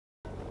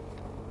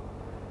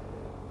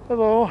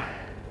Hello.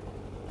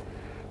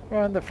 We're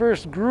on the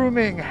first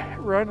grooming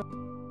run.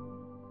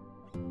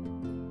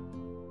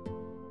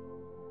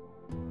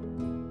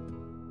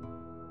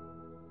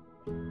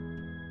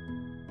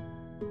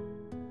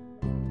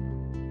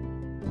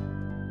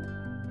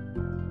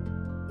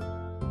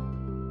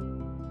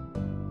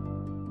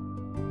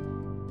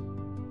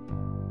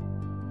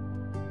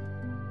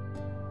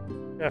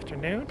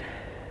 Afternoon.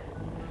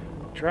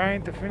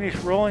 Trying to finish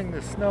rolling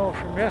the snow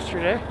from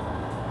yesterday.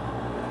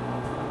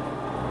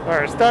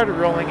 Or I started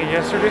rolling it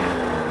yesterday.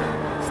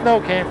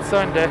 Snow came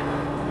Sunday.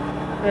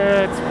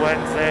 It's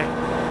Wednesday.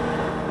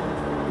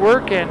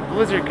 Work and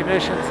blizzard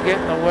conditions get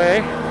in the way,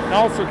 and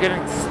also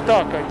getting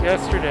stuck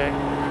yesterday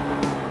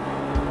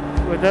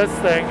with this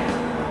thing.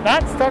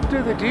 Not stuck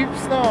to the deep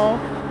snow,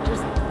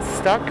 just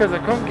stuck because I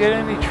couldn't get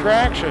any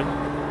traction.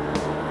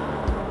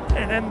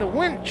 And then the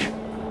winch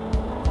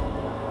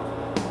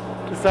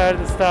decided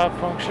to stop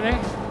functioning.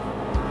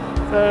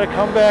 Decided to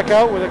come back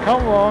out with a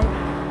come along,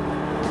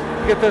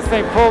 get this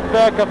thing pulled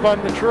back up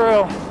on the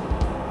trail.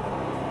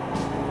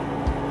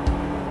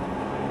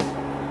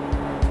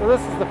 So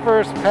this is the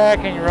first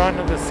packing run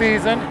of the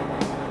season.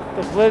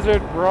 The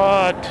blizzard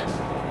brought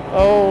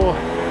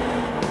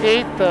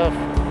 8 to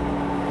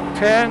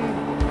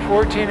 10,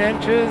 14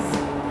 inches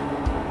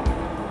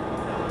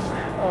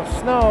of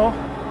snow.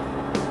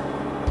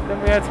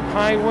 Then we had some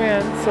high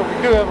winds, so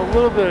we do have a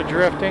little bit of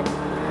drifting.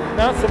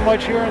 Not so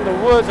much here in the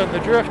woods on the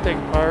drifting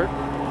part.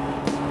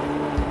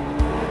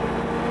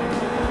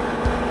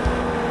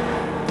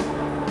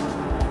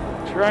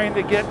 Trying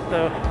to get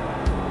the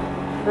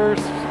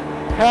first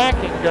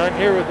packing done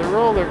here with the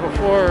roller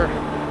before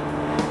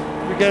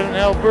we get an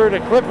Alberta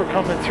clipper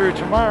coming through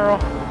tomorrow,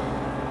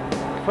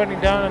 putting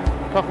down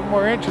a couple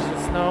more inches of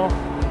snow.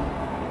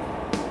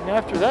 And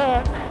after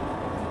that,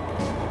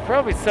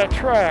 probably set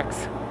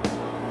tracks.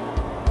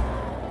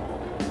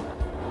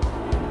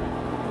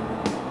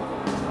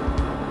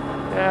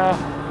 Yeah,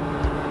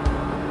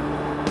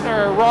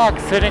 there are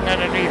rocks sitting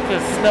underneath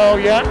this snow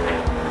yet.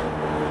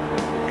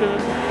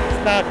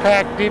 It's not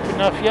packed deep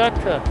enough yet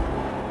to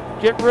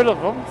get rid of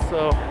them,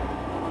 so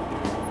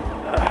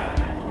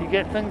you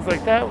get things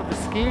like that with the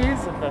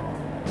skis and the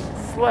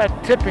sled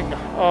tipping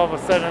all of a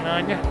sudden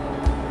on you.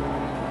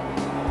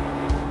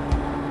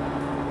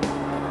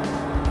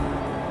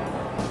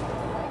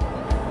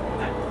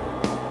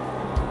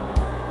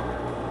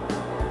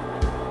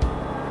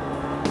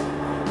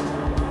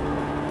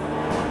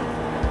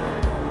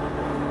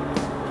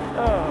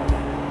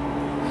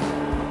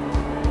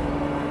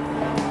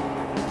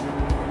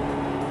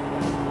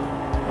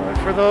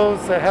 For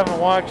those that haven't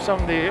watched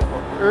some of the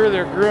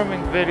earlier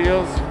grooming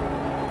videos,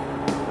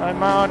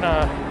 I'm on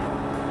a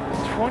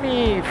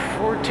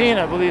 2014,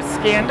 I believe,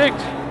 Scandic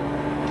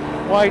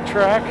wide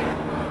track.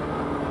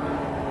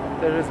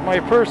 That is my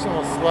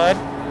personal sled,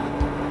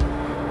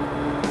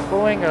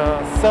 pulling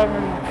a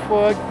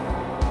 7-foot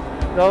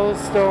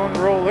Yellowstone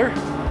roller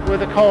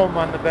with a comb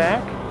on the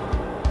back.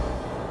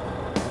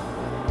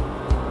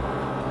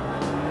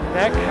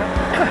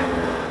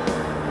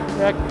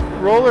 That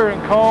roller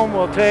and comb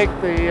will take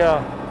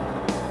the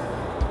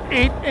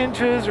 8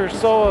 inches or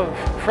so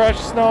of fresh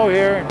snow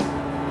here and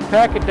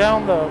pack it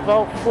down to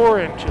about 4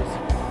 inches.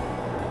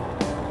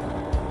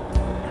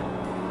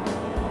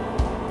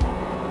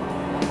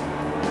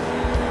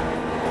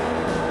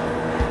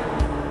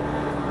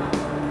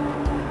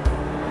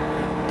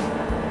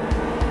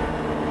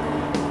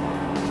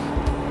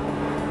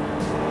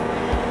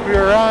 We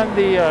are on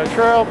the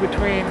trail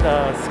between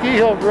Ski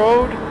Hill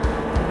Road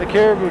and the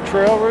Caribou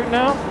Trail right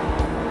now.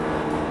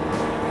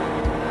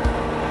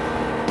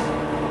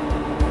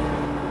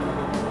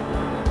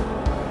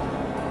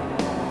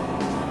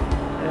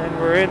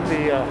 We're in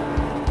the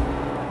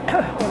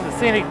one of the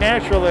scenic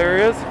natural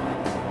areas,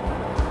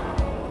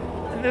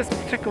 and this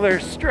particular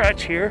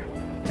stretch here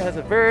has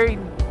a very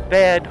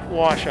bad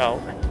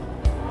washout.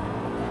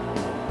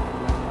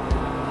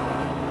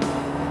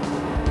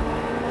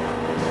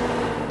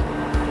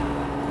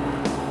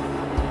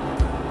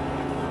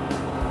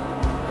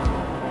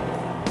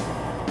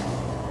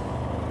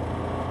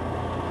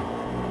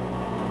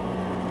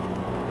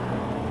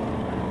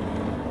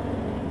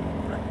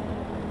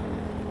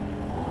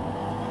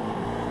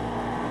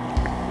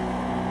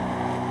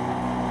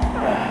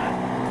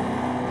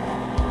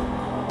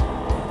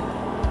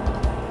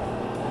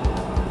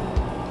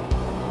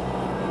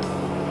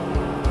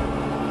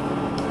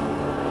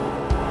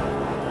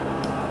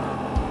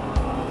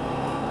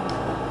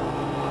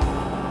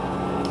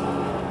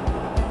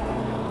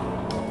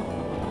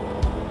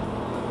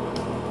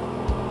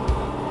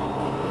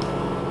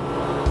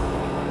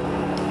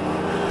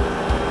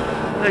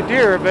 The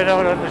deer have been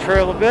out on the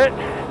trail a bit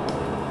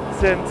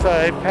since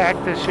I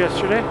packed this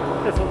yesterday.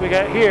 That's what we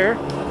got here.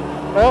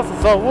 I also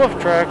saw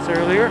wolf tracks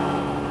earlier.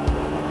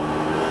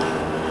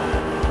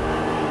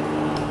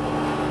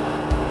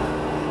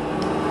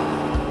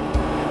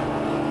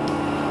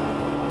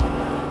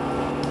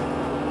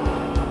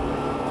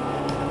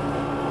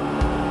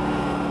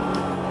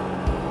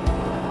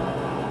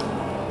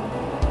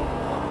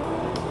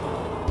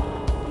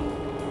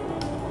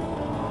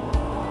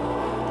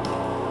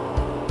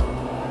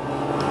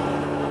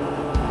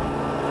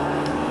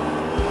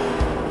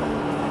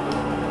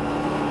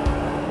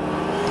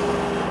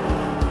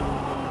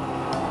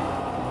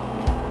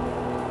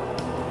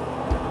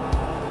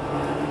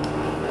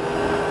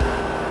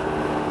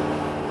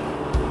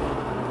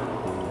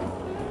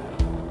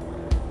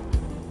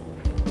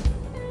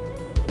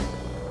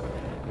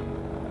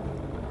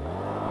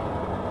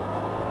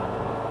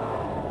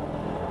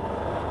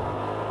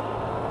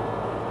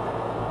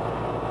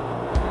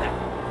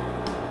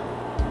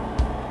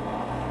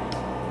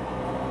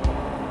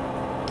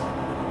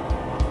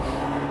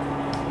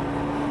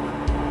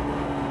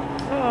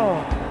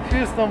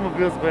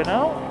 snowmobile's been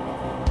out.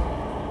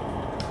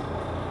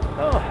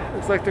 Oh,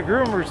 looks like the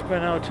groomer's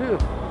been out too.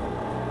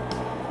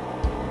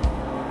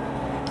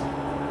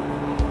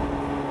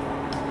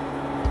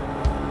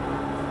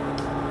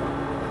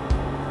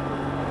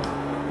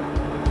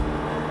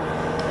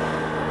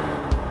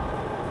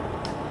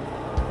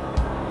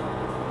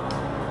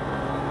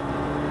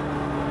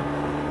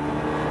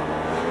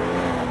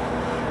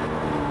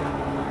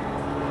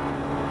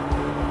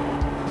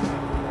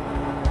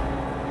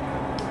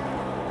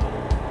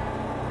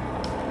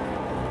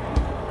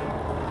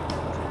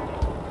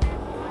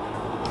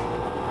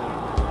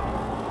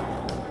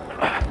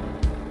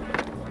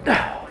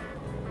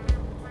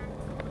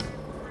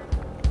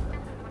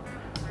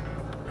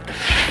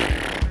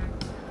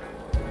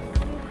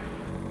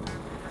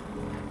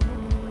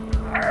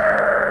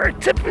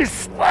 Tippy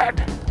sled.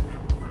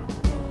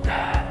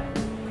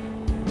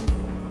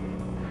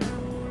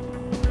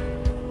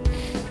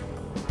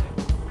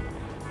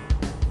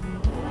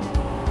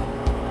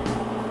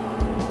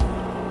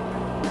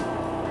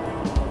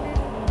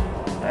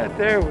 That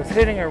there was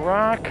hitting a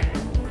rock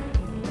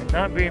and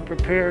not being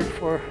prepared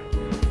for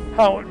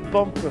how it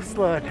bumped the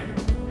sled.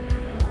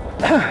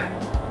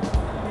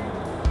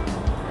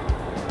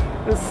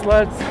 This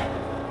sled's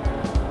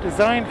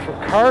designed for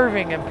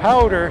carving and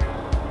powder,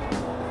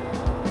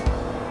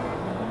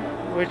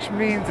 which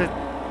means that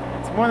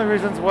it's one of the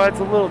reasons why it's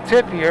a little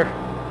tippier.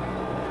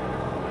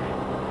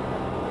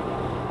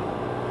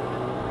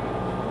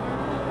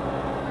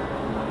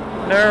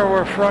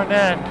 Narrower front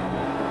end,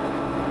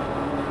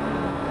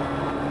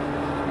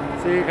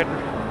 so you can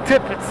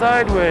tip it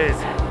sideways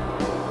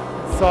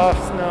in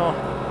soft snow.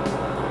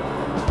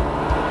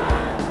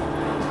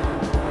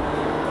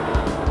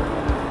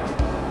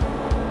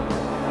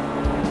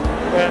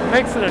 But it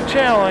makes it a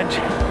challenge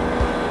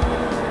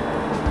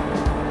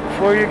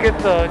before you get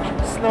the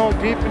snow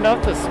deep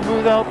enough to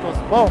smooth out those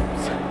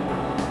bumps.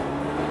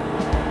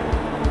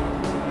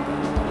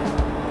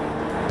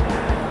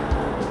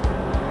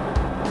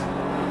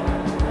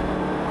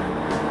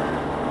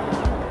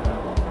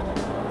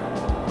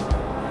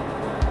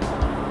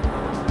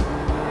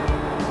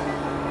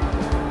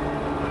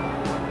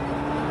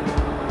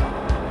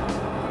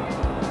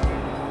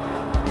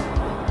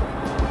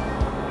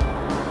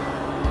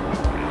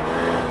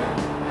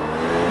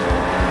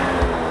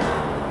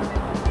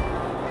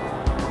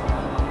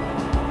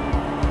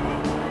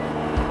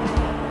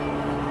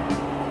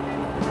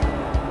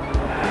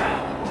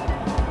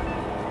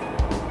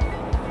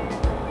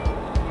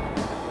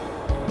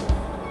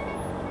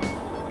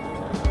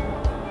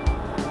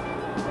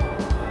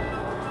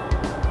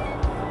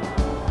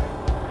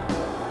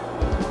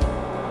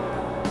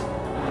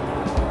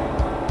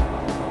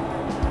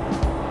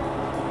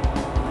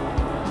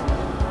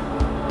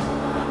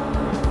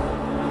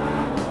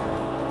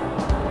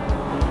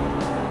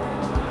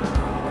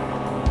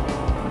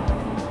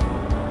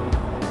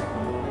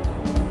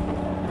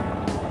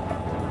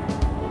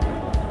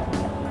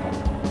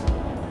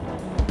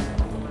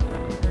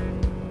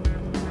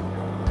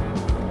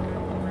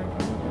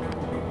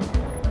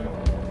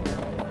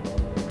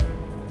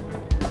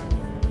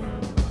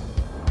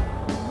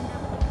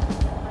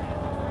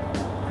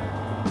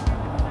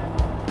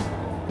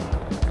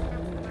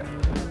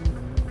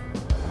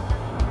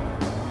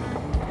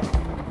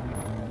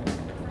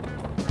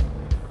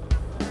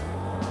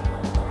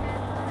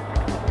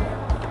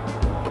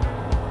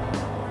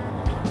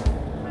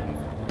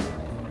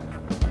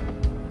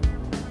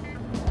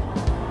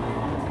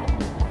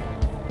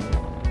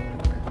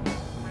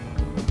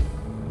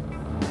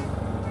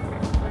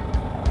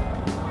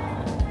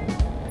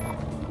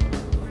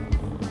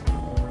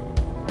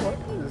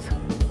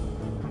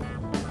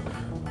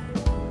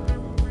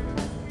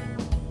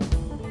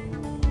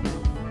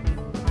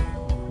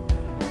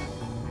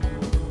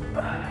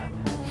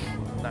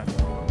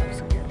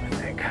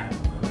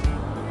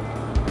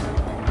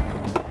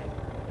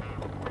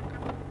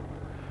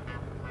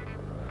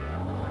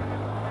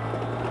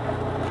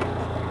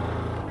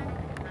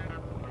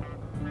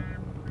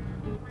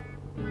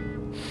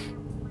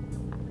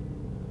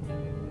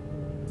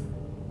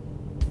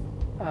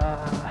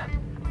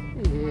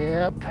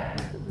 Yep,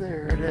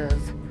 there it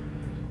is.